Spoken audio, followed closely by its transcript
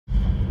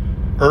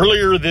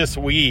Earlier this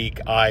week,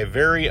 I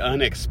very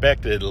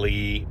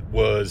unexpectedly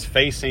was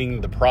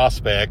facing the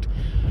prospect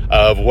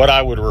of what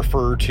I would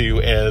refer to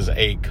as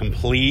a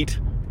complete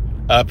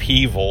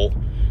upheaval,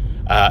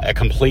 a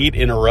complete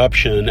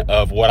interruption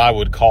of what I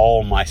would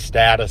call my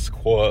status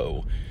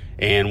quo.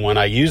 And when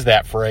I use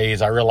that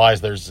phrase, I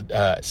realize there's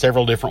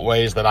several different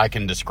ways that I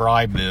can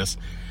describe this,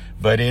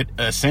 but it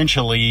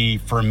essentially,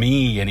 for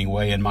me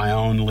anyway, in my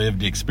own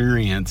lived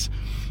experience,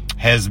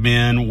 has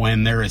been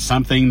when there is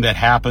something that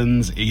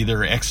happens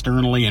either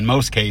externally, in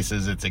most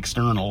cases it's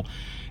external,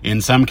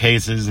 in some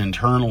cases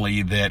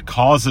internally, that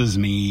causes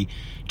me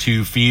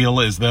to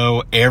feel as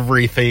though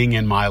everything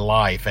in my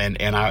life, and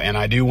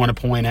I do want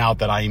to point out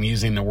that I am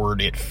using the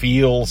word "it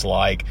feels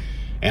like,"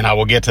 and I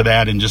will get to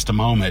that in just a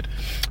moment,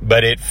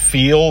 but it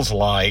feels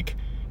like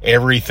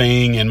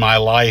everything in my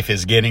life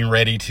is getting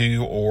ready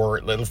to,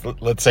 or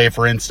let's say,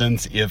 for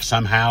instance, if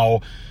somehow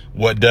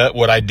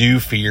what I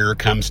do fear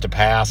comes to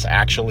pass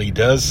actually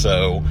does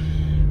so,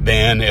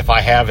 then if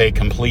I have a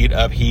complete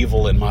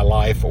upheaval in my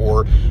life,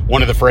 or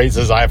one of the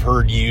phrases I've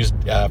heard used,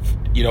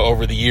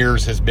 over the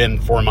years has been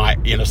for my,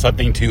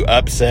 something to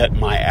upset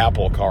my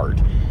apple cart.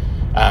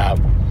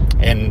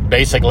 And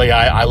basically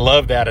I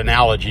love that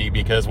analogy,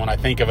 because when I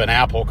think of an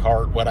apple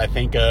cart, what I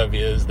think of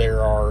is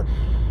there are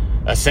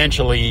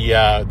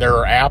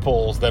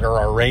apples that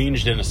are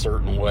arranged in a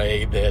certain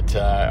way that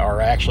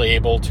are actually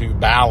able to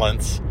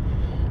balance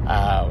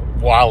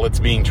while it's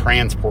being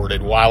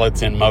transported, while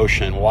it's in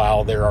motion,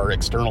 while there are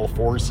external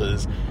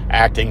forces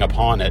acting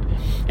upon it.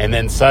 And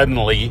then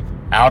suddenly,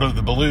 out of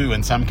the blue,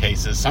 in some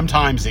cases,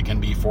 sometimes it can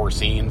be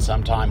foreseen,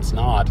 sometimes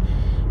not,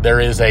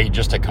 there is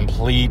just a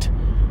complete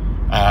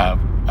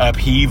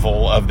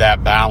upheaval of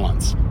that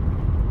balance.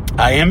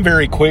 I am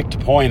very quick to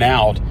point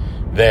out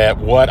that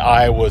what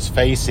I was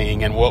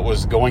facing and what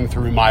was going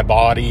through my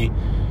body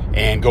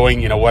and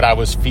what I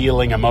was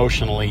feeling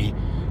emotionally,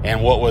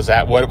 and what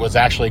was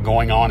actually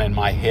going on in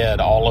my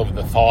head, all of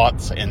the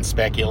thoughts and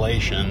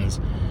speculations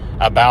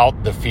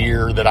about the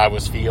fear that I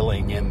was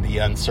feeling and the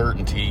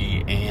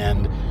uncertainty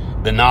and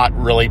the not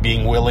really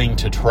being willing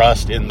to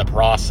trust in the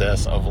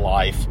process of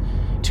life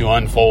to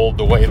unfold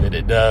the way that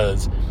it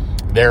does.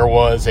 There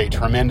was a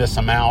tremendous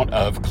amount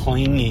of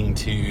clinging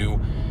to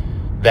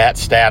that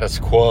status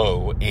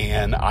quo,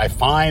 and I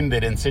find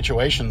that in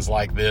situations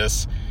like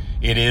this,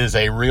 it is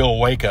a real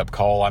wake-up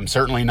call. I'm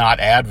certainly not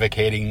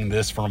advocating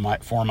this for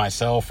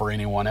myself or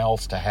anyone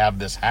else to have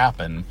this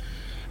happen,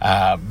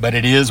 but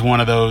it is one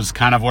of those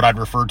kind of what I'd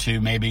refer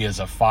to maybe as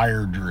a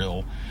fire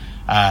drill.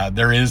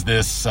 There is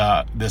this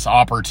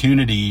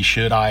opportunity,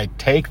 should I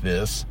take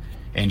this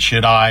and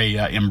should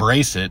I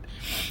embrace it,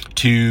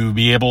 to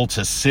be able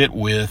to sit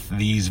with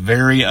these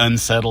very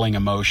unsettling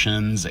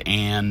emotions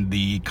and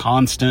the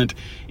constant,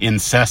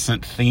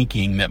 incessant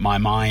thinking that my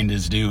mind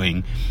is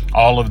doing.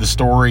 All of the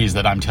stories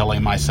that I'm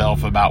telling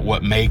myself about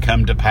what may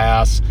come to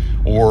pass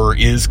or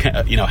has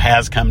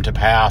come to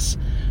pass.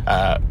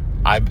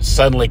 I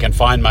suddenly can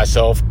find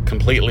myself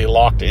completely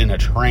locked in a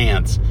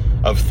trance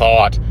of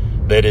thought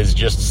that is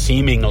just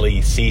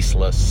seemingly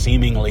ceaseless,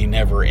 seemingly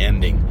never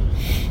ending.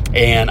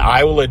 And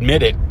I will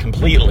admit it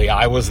completely.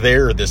 I was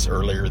there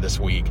earlier this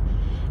week.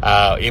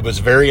 It was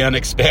very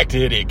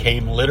unexpected. It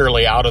came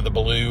literally out of the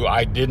blue.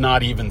 I did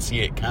not even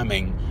see it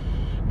coming.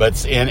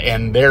 But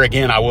and there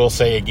again, I will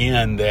say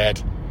again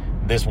that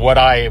what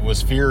I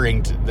was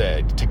fearing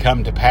to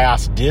come to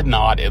pass did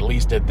not, at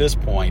least at this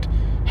point,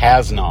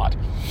 has not.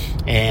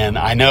 And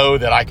I know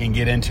that I can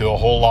get into a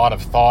whole lot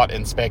of thought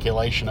and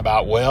speculation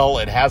about, well,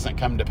 it hasn't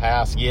come to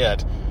pass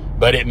yet,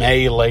 but it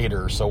may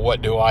later. So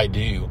what do I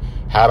do?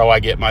 How do I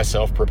get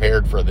myself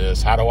prepared for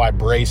this? How do I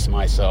brace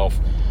myself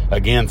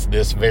against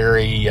this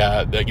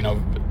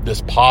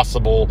this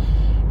possible,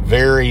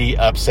 very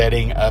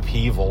upsetting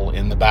upheaval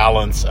in the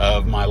balance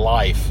of my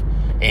life?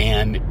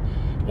 And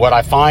what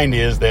I find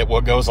is that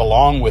what goes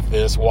along with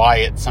this, why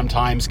it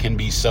sometimes can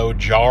be so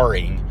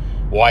jarring,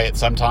 why it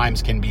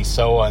sometimes can be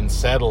so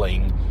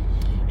unsettling,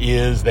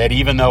 is that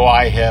even though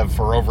I have,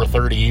 for over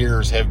 30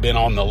 years, have been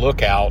on the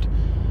lookout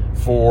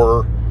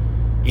for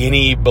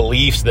any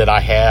beliefs that I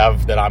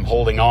have that I'm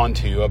holding on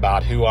to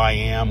about who I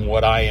am,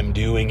 what I am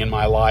doing in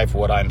my life,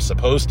 what I'm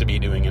supposed to be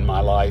doing in my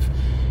life,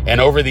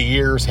 and over the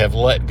years have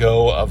let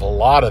go of a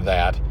lot of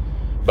that,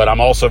 but I'm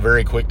also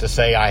very quick to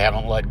say I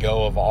haven't let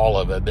go of all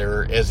of it.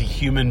 As a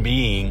human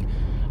being,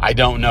 I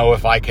don't know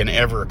if I can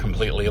ever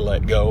completely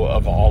let go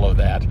of all of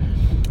that.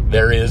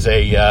 There is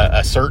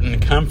a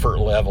certain comfort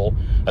level,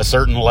 a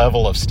certain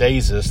level of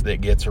stasis that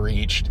gets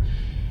reached.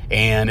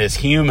 And as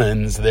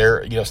humans,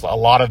 a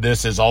lot of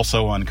this is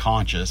also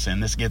unconscious,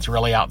 and this gets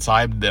really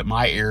outside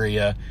my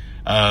area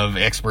of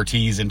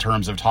expertise in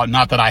terms of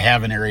not that I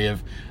have an area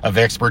of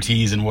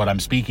expertise in what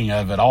I'm speaking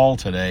of at all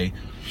today,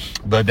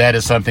 but that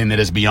is something that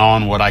is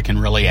beyond what I can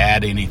really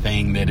add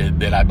anything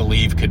that I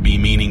believe could be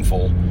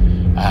meaningful.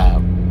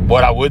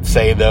 What I would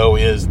say though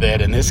is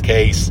that in this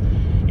case,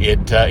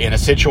 in a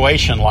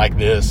situation like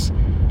this,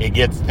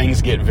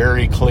 things get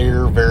very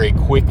clear very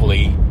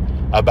quickly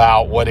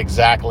about what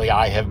exactly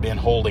I have been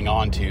holding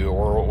on to,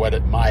 or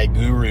what my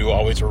guru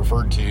always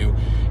referred to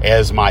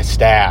as my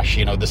stash,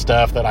 the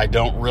stuff that I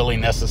don't really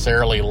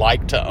necessarily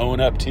like to own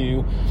up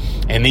to.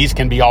 And these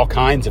can be all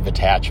kinds of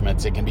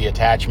attachments. It can be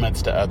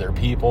attachments to other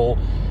people,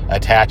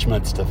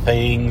 attachments to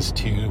things,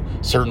 to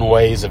certain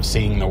ways of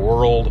seeing the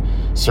world,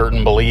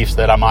 certain beliefs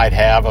that I might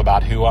have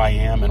about who I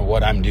am and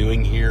what I'm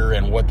doing here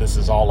and what this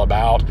is all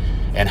about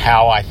and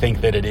how I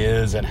think that it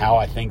is and how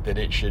I think that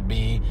it should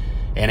be.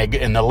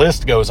 And the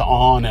list goes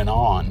on and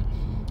on.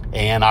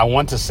 And I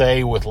want to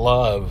say with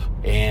love,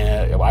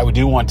 and I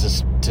do want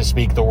to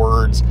speak the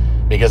words,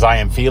 because I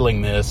am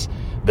feeling this,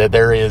 that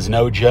there is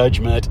no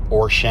judgment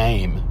or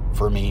shame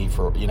for me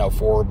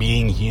for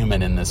being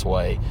human in this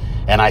way.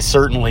 And I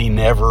certainly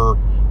never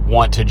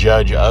want to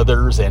judge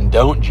others and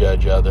don't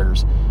judge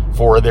others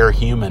for their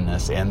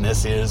humanness. And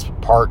this is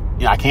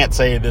I can't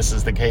say this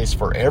is the case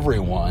for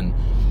everyone,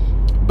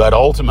 but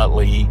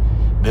ultimately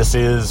this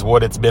is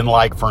what it's been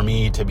like for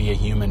me to be a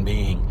human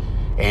being.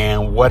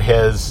 And what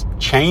has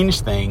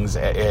changed things,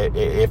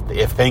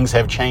 if things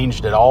have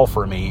changed at all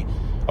for me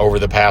over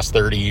the past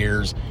 30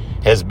 years,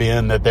 has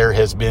been that there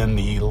has been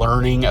the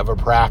learning of a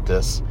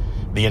practice,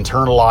 the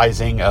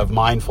internalizing of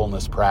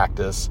mindfulness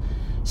practice,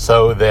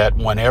 so that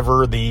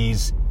whenever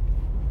these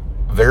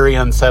very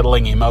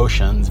unsettling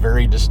emotions,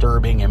 very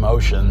disturbing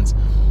emotions,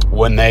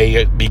 when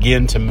they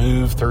begin to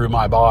move through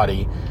my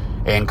body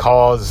and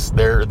cause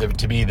there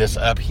to be this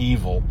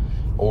upheaval,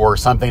 or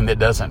something that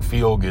doesn't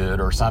feel good,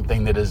 or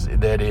something that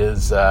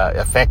is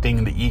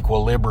affecting the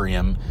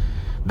equilibrium,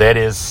 that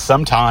is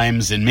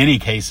sometimes, in many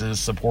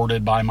cases,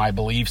 supported by my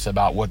beliefs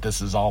about what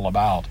this is all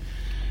about.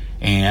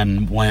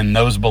 And when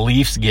those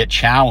beliefs get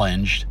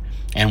challenged,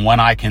 and when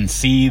I can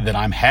see that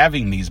I'm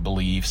having these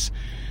beliefs,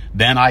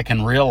 then I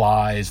can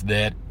realize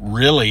that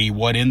really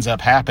what ends up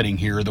happening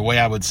here, the way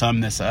I would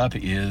sum this up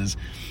is,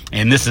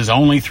 and this is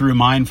only through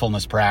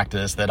mindfulness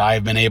practice that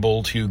I've been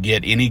able to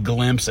get any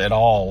glimpse at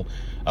all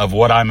of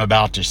what I'm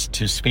about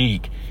to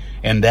speak.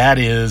 And that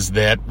is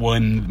that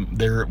when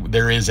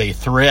there is a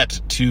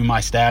threat to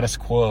my status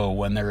quo,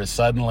 when there is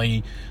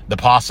suddenly the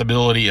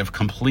possibility of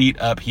complete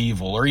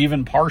upheaval or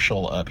even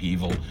partial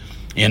upheaval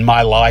in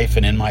my life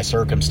and in my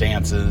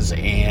circumstances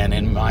and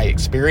in my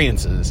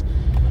experiences,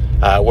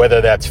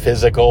 whether that's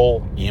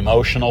physical,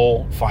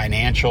 emotional,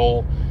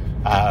 financial,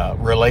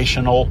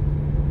 relational,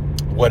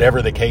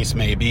 whatever the case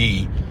may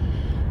be,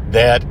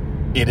 that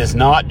it is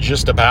not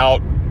just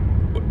about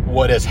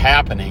what is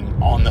happening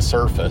on the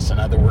surface. In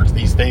other words,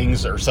 these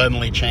things are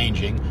suddenly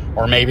changing,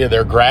 or maybe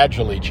they're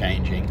gradually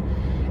changing,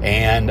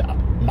 and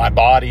my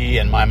body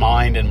and my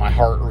mind and my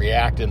heart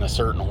react in a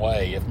certain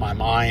way. If my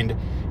mind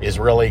is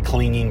really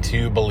clinging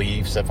to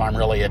beliefs, if I'm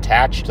really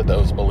attached to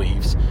those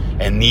beliefs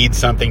and need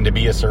something to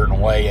be a certain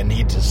way and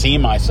need to see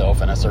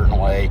myself in a certain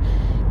way,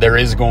 there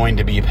is going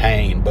to be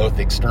pain, both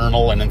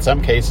external and in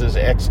some cases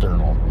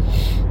external.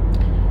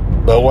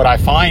 But what I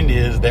find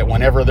is that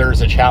whenever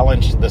there's a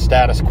challenge to the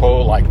status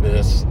quo like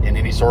this, and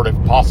any sort of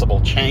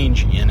possible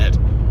change in it,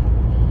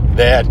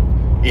 that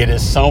it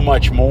is so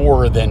much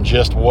more than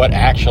just what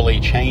actually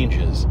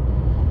changes.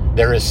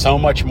 There is so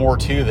much more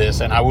to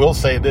this, and I will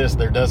say this,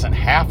 there doesn't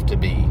have to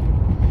be.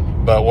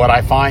 But what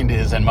I find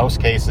is, in most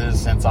cases,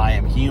 since I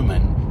am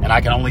human, and I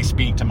can only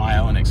speak to my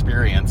own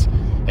experience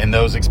and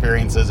those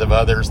experiences of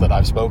others that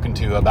I've spoken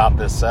to about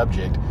this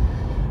subject,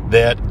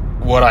 that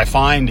what I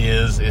find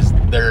is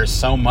there's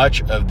so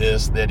much of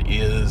this that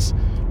is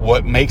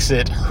what makes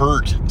it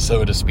hurt,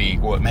 so to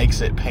speak, what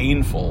makes it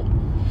painful,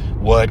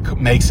 what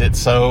makes it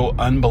so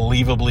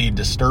unbelievably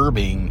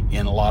disturbing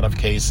in a lot of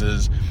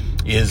cases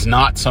is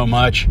not so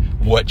much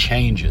what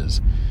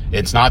changes.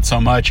 It's not so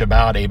much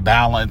about a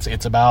balance.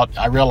 It's about,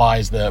 I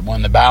realize that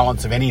when the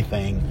balance of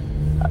anything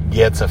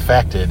gets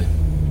affected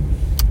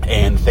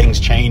and things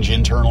change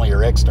internally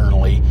or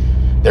externally,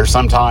 there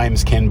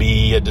sometimes can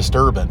be a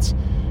disturbance.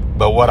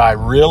 But what I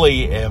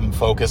really am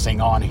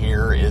focusing on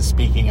here is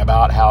speaking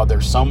about how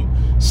there's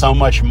so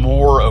much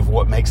more of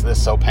what makes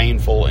this so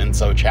painful and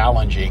so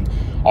challenging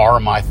are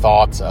my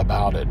thoughts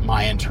about it,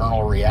 my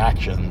internal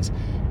reactions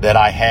that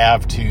I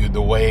have to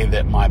the way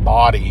that my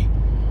body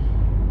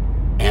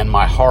and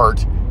my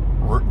heart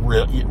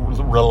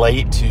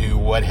relate to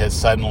what has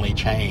suddenly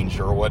changed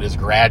or what is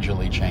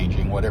gradually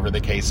changing, whatever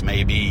the case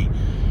may be.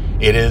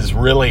 It is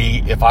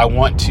really, if I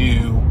want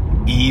to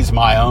ease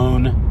my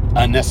own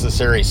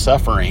unnecessary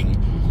suffering,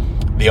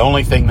 the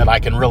only thing that I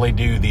can really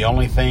do, the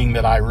only thing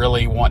that I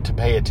really want to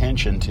pay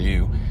attention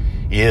to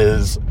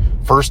is,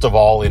 first of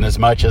all, in as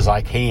much as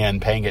I can,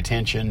 paying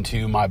attention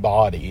to my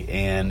body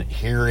and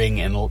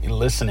hearing and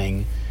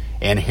listening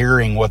and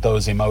hearing what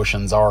those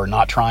emotions are,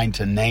 not trying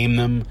to name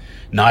them,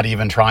 not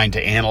even trying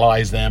to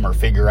analyze them or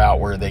figure out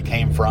where they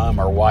came from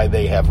or why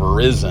they have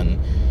arisen.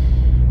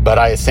 But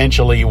I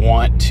essentially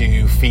want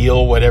to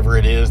feel whatever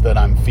it is that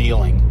I'm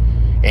feeling.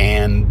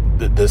 And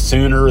the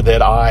sooner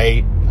that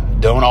I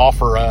don't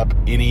offer up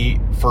any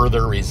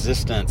further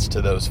resistance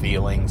to those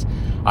feelings,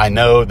 I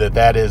know that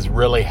that is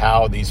really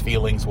how these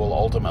feelings will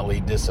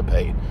ultimately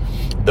dissipate.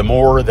 The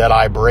more that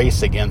I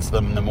brace against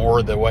them, the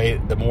more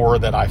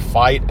that I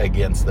fight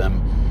against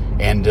them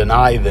and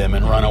deny them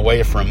and run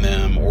away from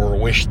them or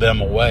wish them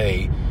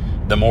away,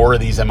 the more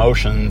these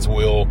emotions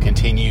will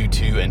continue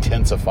to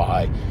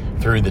intensify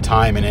through the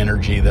time and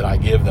energy that I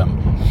give them.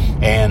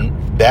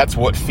 And that's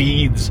what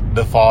feeds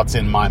the thoughts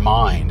in my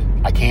mind.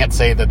 I can't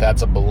say that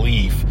that's a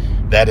belief.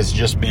 That has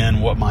just been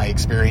what my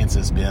experience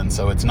has been.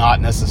 So it's not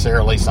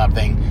necessarily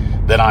something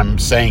that I'm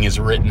saying is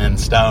written in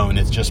stone.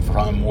 It's just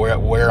from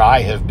where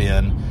I have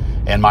been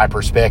and my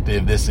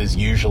perspective. This is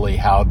usually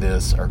how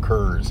this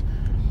occurs.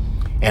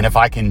 And if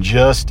I can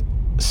just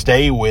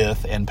stay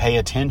with and pay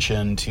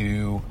attention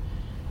to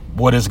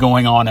what is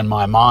going on in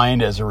my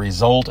mind as a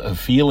result of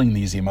feeling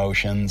these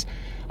emotions,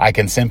 I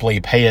can simply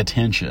pay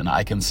attention.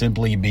 I can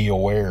simply be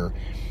aware.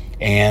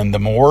 And the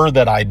more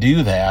that I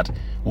do that,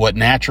 what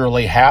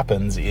naturally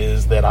happens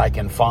is that I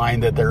can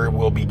find that there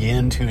will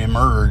begin to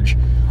emerge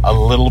a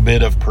little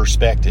bit of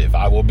perspective.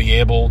 I will be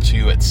able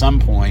to, at some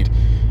point,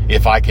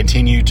 if I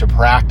continue to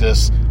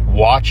practice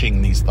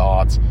watching these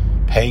thoughts,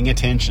 paying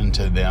attention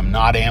to them,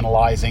 not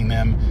analyzing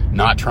them,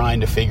 not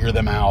trying to figure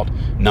them out,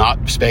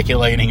 not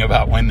speculating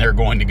about when they're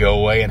going to go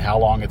away and how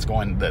long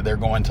they're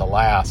going to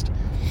last,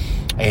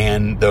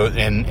 and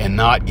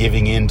not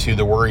giving in to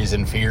the worries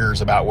and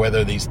fears about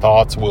whether these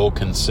thoughts will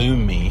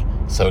consume me,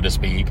 so to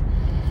speak.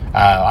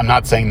 I'm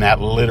not saying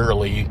that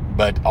literally,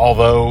 but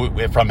although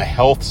from a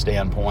health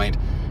standpoint,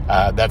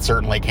 that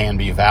certainly can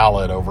be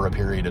valid over a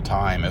period of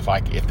time.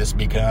 If this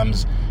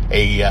becomes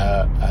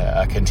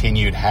a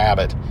continued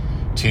habit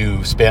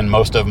to spend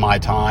most of my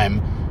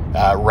time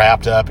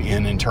wrapped up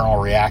in internal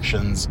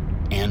reactions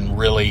and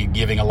really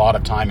giving a lot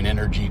of time and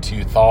energy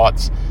to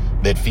thoughts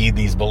that feed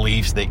these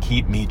beliefs that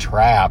keep me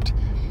trapped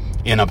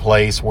in a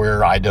place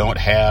where I don't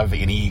have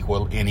any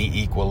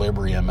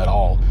equilibrium at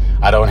all.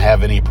 I don't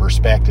have any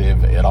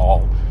perspective at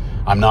all.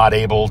 I'm not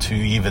able to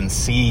even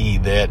see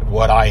that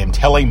what I am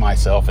telling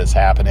myself is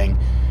happening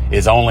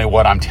is only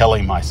what I'm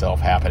telling myself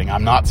happening.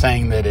 I'm not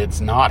saying that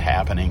it's not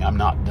happening. I'm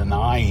not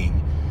denying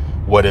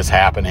what is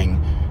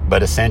happening,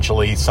 but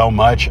essentially so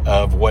much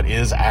of what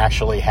is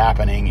actually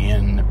happening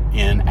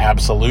in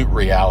absolute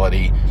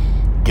reality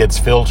gets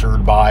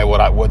filtered by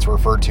what's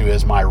referred to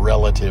as my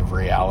relative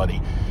reality.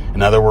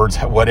 In other words,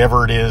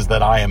 whatever it is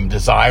that I am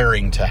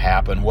desiring to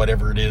happen,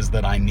 whatever it is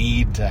that I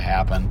need to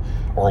happen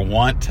or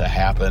want to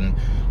happen,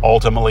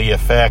 ultimately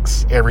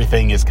affects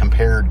everything as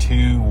compared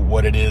to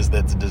what it is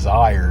that's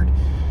desired.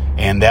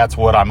 And that's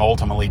what I'm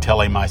ultimately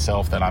telling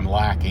myself that I'm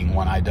lacking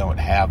when I don't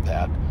have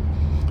that.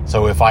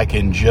 So if I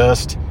can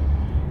just,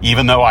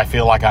 even though I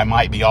feel like I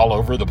might be all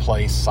over the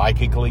place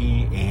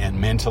psychically and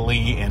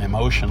mentally and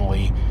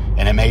emotionally,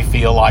 and it may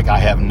feel like I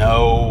have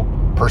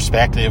no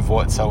perspective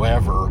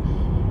whatsoever,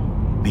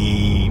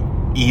 the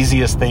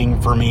easiest thing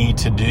for me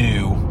to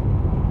do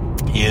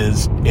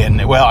is,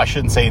 I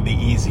shouldn't say the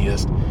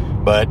easiest,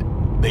 but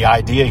the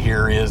idea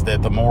here is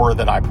that the more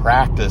that I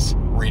practice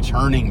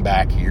returning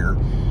back here,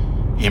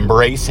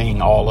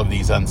 embracing all of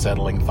these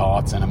unsettling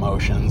thoughts and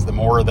emotions, the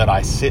more that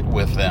I sit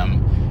with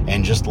them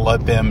and just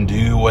let them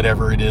do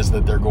whatever it is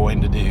that they're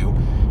going to do,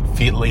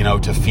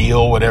 to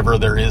feel whatever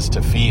there is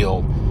to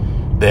feel,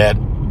 that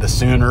the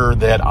sooner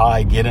that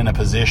I get in a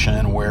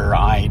position where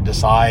I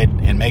decide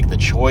and make the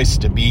choice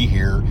to be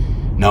here,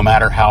 no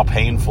matter how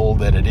painful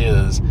that it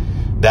is,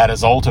 that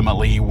is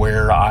ultimately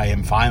where I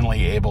am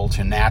finally able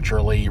to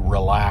naturally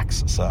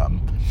relax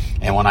some.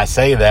 And when I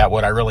say that,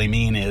 what I really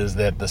mean is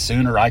that the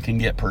sooner I can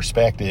get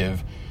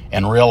perspective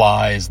and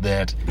realize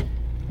that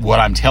what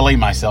I'm telling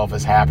myself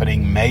is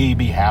happening may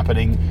be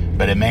happening,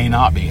 but it may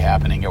not be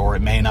happening, or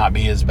it may not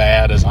be as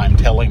bad as I'm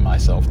telling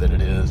myself that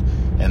it is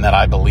and that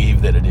I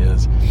believe that it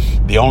is.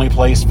 The only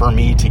place for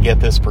me to get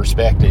this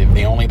perspective,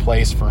 the only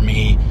place for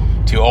me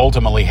to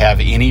ultimately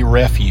have any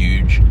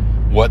refuge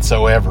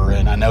whatsoever,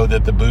 and I know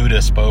that the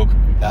Buddha spoke,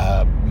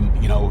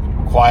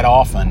 quite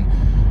often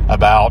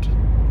about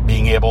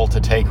being able to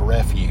take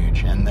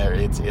refuge, and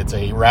it's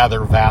a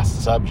rather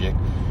vast subject,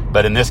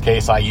 but in this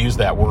case I use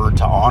that word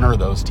to honor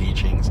those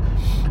teachings,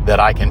 that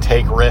I can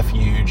take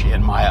refuge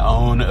in my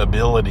own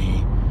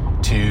ability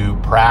to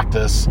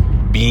practice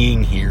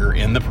being here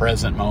in the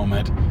present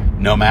moment,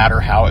 no matter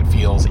how it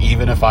feels,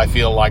 even if I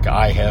feel like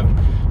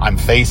I'm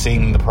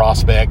facing the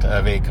prospect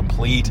of a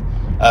complete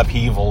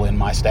upheaval in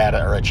my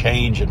status, or a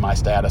change in my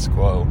status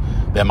quo,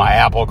 that my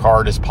Apple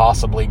Card is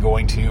possibly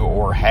going to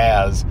or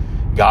has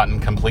gotten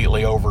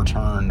completely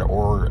overturned,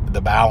 or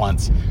the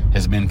balance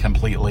has been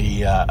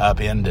completely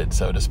upended,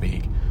 so to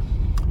speak,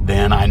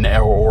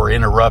 or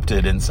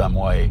interrupted in some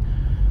way,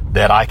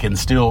 that I can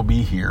still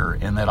be here,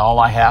 and that all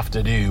I have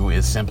to do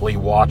is simply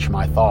watch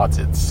my thoughts.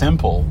 It's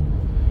simple,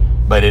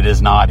 but it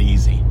is not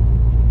easy.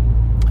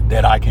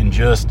 That I can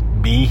just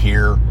be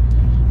here,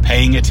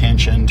 paying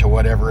attention to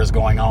whatever is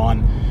going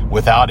on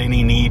without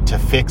any need to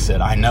fix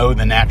it. I know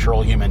the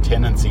natural human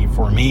tendency,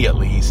 for me at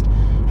least,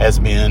 has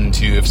been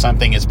to, if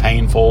something is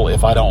painful,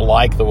 if I don't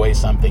like the way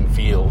something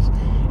feels,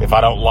 if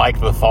I don't like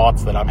the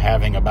thoughts that I'm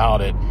having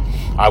about it,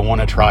 I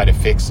want to try to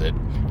fix it.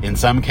 In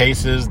some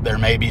cases, there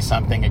may be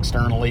something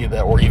externally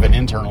that, or even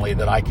internally,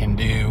 that I can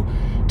do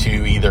to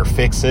either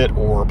fix it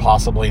or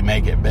possibly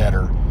make it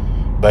better.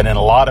 But in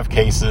a lot of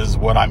cases,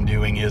 what I'm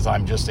doing is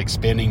I'm just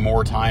expending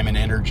more time and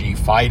energy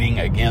fighting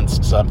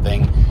against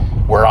something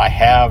where I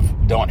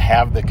don't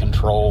have the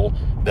control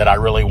that I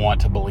really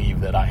want to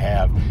believe that I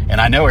have. And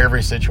I know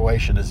every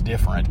situation is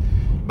different,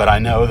 but I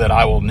know that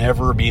I will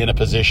never be in a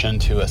position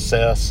to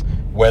assess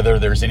whether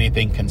there's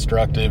anything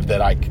constructive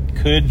that I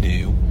could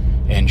do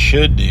and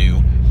should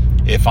do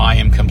if I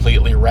am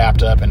completely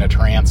wrapped up in a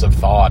trance of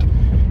thought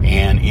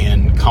and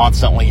in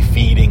constantly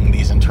feeding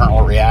these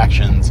internal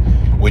reactions,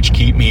 which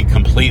keep me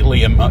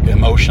completely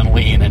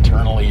emotionally and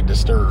internally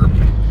disturbed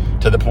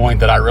to the point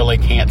that I really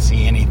can't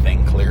see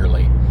anything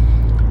clearly.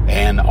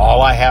 And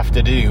all I have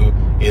to do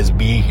is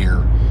be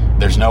here.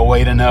 There's no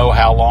way to know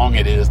how long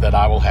it is that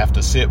I will have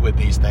to sit with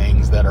these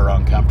things that are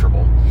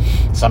uncomfortable.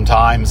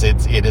 Sometimes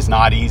it is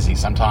not easy.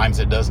 Sometimes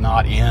it does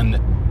not end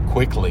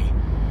quickly.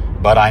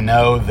 But I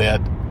know that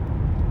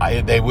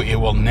it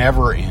will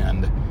never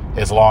end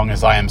as long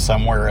as I am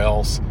somewhere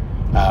else,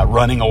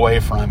 running away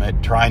from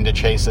it, trying to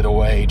chase it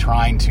away,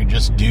 trying to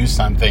just do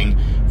something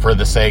for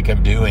the sake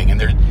of doing.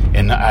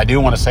 And I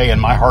do want to say, in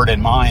my heart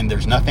and mind,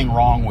 there's nothing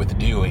wrong with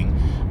doing.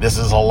 This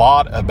is a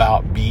lot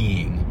about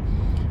being.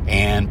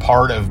 And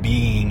part of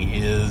being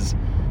is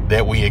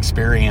that we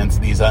experience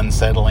these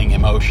unsettling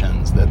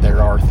emotions, that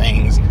there are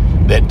things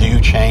that do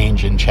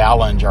change and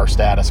challenge our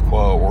status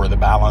quo or the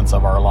balance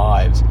of our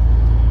lives.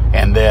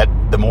 And that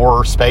the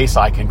more space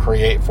I can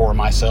create for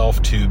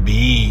myself to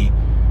be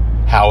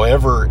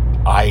however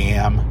I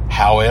am,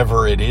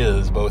 however it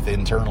is, both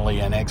internally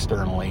and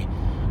externally,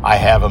 I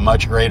have a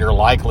much greater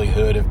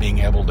likelihood of being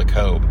able to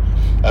cope,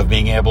 of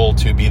being able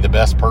to be the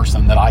best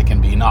person that I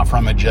can be, not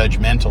from a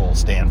judgmental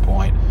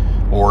standpoint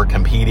or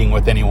competing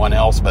with anyone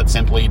else, but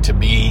simply to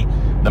be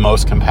the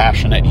most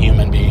compassionate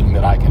human being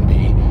that I can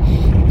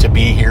be, to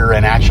be here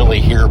and actually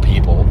hear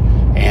people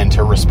and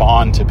to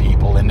respond to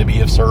people and to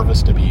be of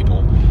service to people.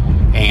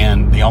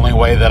 And the only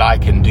way that I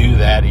can do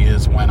that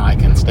is when I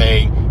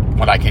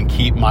can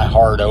keep my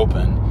heart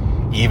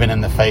open, even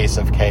in the face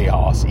of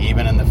chaos,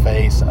 even in the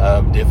face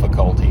of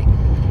difficulty,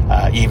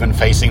 even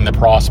facing the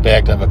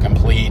prospect of a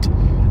complete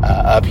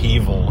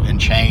upheaval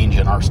and change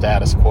in our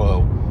status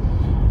quo.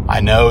 I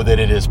know that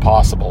it is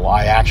possible.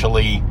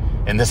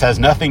 And this has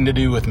nothing to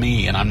do with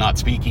me, and I'm not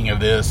speaking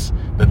of this,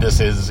 that this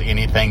is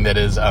anything that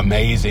is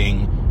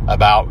amazing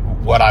about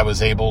what I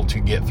was able to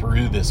get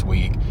through this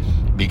week,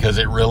 because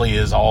it really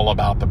is all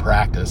about the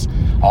practice.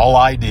 All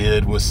I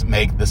did was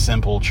make the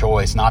simple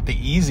choice, not the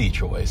easy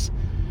choice,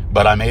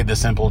 but I made the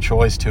simple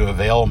choice to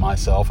avail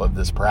myself of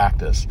this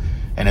practice.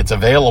 And it's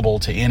available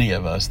to any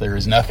of us. There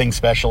is nothing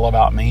special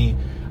about me.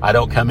 I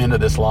don't come into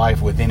this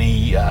life with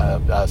any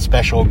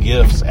special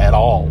gifts at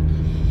all.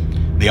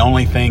 The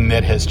only thing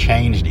that has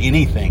changed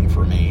anything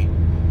for me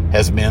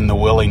has been the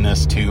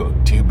willingness to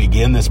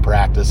begin this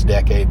practice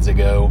decades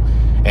ago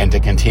and to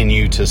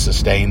continue to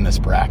sustain this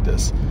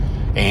practice.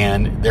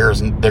 And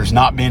there's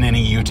not been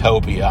any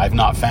utopia. I've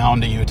not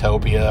found a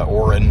utopia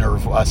or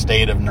a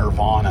state of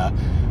nirvana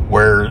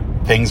where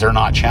things are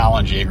not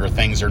challenging or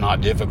things are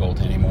not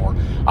difficult anymore.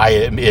 I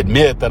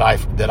admit that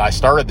I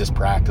started this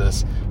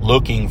practice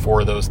looking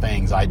for those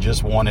things. I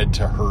just wanted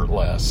to hurt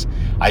less.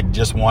 I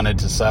just wanted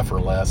to suffer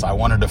less. I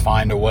wanted to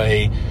find a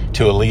way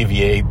to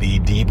alleviate the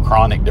deep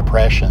chronic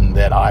depression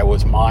that I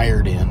was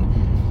mired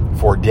in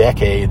for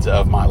decades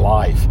of my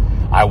life.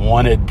 I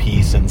wanted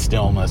peace and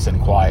stillness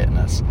and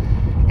quietness.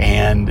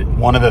 And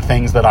one of the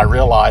things that I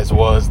realized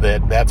was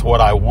that that's what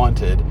I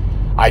wanted.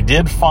 I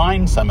did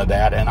find some of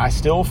that, and I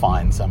still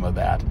find some of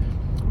that.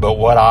 But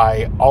what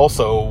I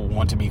also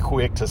want to be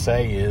quick to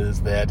say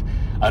is that,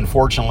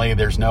 unfortunately,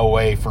 there's no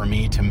way for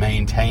me to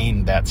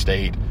maintain that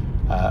state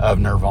of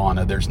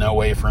nirvana. There's no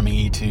way for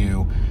me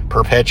to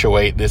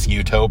perpetuate this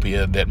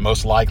utopia that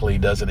most likely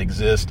doesn't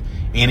exist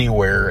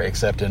anywhere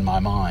except in my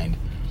mind.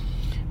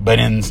 But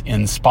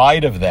in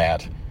spite of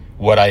that,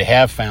 what I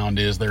have found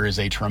is there is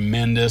a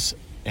tremendous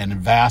and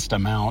vast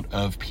amount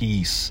of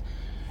peace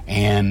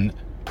and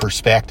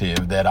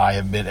perspective that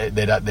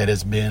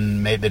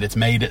it's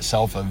made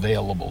itself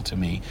available to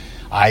me.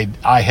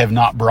 I have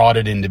not brought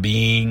it into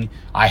being.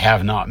 I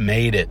have not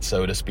made it,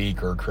 so to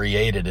speak, or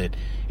created it.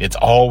 It's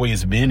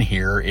always been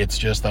here. It's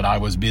just that I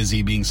was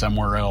busy being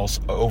somewhere else,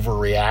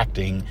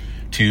 overreacting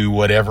to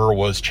whatever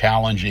was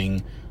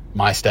challenging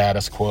my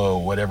status quo,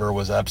 whatever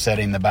was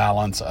upsetting the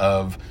balance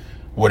of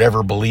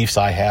whatever beliefs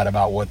I had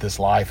about what this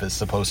life is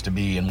supposed to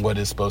be and what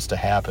is supposed to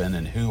happen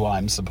and who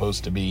I'm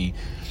supposed to be.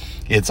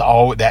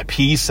 That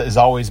peace has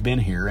always been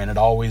here, and it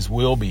always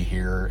will be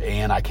here.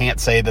 And I can't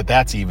say that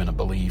that's even a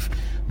belief.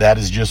 That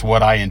is just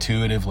what I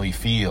intuitively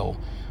feel,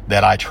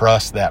 that I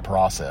trust that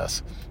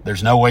process.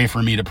 There's no way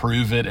for me to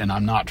prove it, and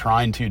I'm not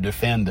trying to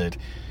defend it.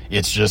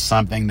 It's just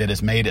something that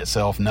has made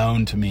itself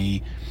known to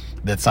me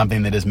That's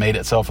something that has made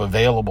itself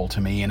available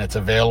to me, and it's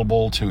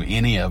available to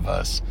any of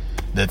us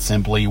that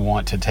simply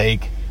want to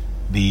take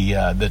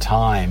the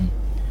time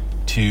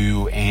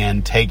to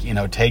take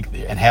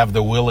and have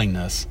the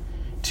willingness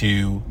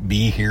to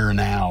be here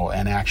now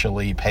and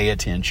actually pay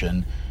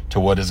attention to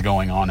what is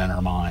going on in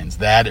our minds.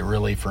 That it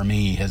really, for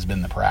me, has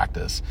been the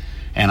practice.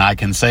 And I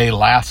can say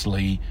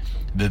lastly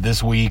that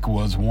this week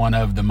was one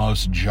of the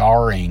most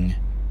jarring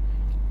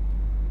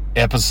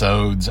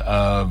episodes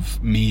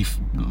of me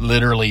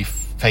literally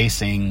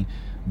facing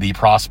the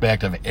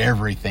prospect of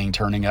everything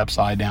turning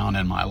upside down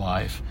in my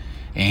life.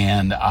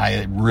 And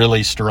I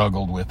really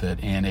struggled with it,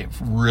 and it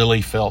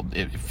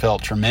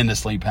felt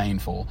tremendously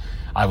painful.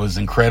 I was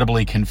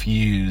incredibly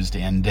confused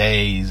and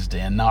dazed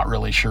and not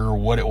really sure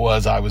what it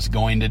was I was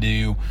going to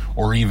do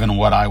or even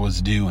what I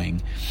was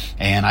doing.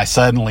 And I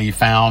suddenly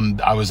found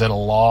I was at a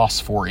loss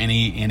for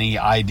any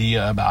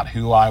idea about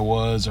who I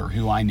was or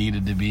who I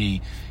needed to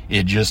be.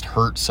 It just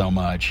hurt so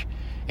much.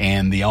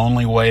 And the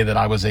only way that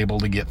I was able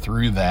to get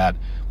through that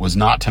was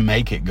not to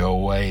make it go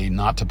away,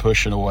 not to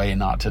push it away,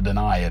 not to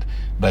deny it,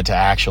 but to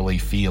actually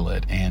feel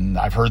it. And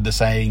I've heard the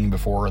saying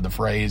before, the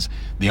phrase,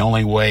 the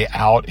only way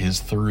out is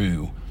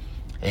through.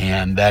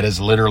 And that is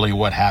literally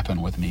what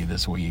happened with me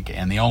this week.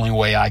 And the only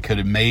way I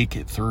could make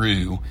it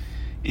through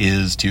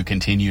is to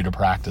continue to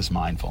practice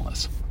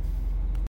mindfulness.